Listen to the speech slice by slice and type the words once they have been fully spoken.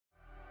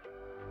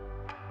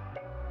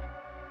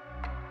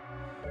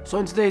So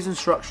in today's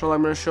instructional,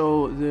 I'm going to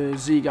show the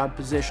Z-guard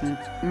position,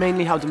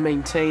 mainly how to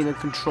maintain and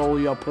control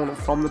your opponent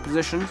from the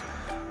position,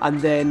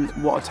 and then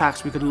what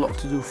attacks we could look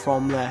to do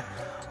from there.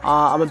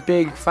 I'm a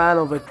big fan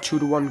of a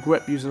 2-to-1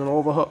 grip using an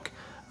overhook,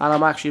 and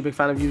I'm actually a big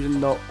fan of using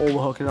the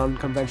overhook in an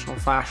unconventional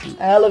fashion.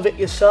 Elevate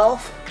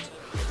yourself,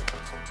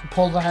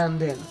 pull the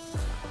hand in.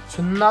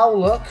 So now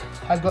look,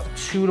 I've got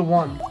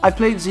 2-to-1. I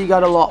played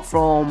Z-guard a lot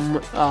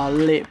from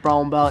late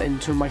brown belt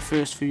into my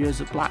first few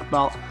years at black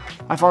belt.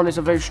 I found it's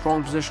a very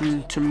strong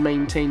position to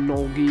maintain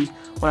no gi.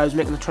 When I was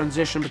making the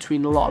transition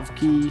between a lot of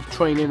gi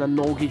training and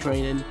no gi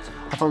training,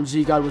 I found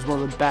Z-guard was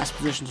one of the best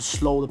positions to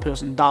slow the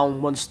person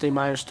down once they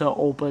managed to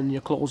open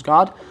your closed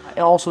guard. It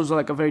also is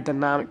like a very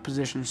dynamic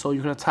position, so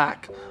you can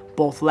attack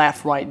both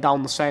left, right,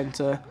 down the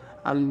center,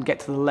 and get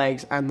to the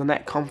legs and the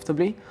neck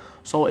comfortably.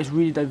 So it's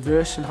really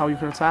diverse in how you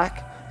can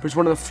attack. But it's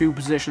one of the few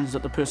positions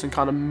that the person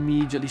can't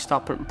immediately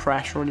start putting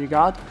pressure on your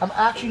guard. I'm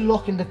actually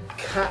looking to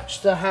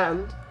catch the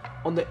hand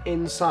on the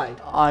inside.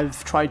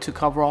 I've tried to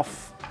cover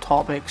off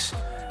topics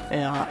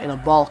in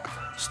a bulk,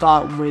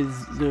 starting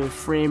with the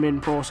framing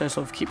process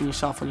of keeping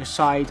yourself on your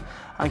side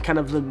and kind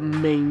of the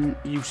main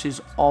uses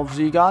of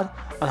Z-guard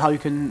and how you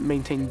can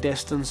maintain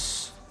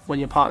distance when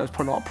your partner's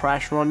putting a lot of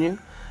pressure on you.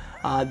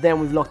 Then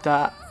we've looked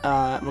at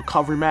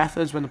recovery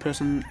methods when the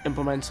person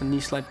implements a knee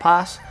slide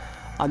pass,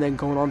 and then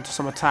going on to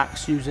some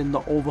attacks using the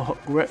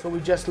overhook grip. So we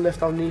just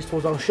lift our knees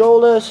towards our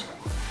shoulders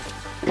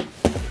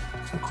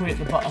and create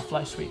the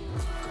butterfly sweep.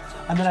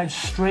 And then I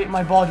straighten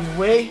my body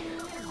away,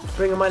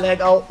 bringing my leg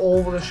out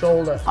over the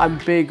shoulder. I'm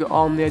big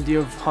on the idea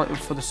of hunting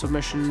for the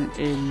submission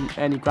in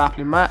any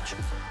grappling match,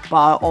 but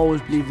I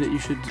always believe that you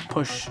should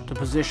push the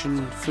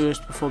position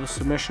first before the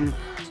submission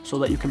so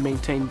that you can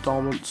maintain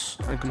dominance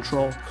and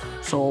control.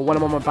 So when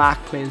I'm on my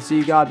back playing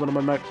Z-guard, one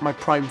of my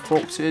prime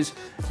focuses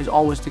is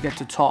always to get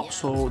to top.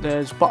 So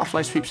there's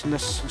butterfly sweeps in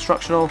this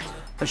instructional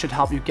that should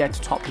help you get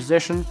to top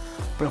position.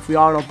 But if we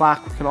are on our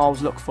back, we can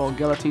always look for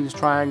guillotines,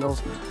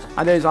 triangles,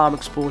 and there's arm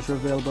exposure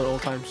available at all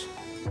times.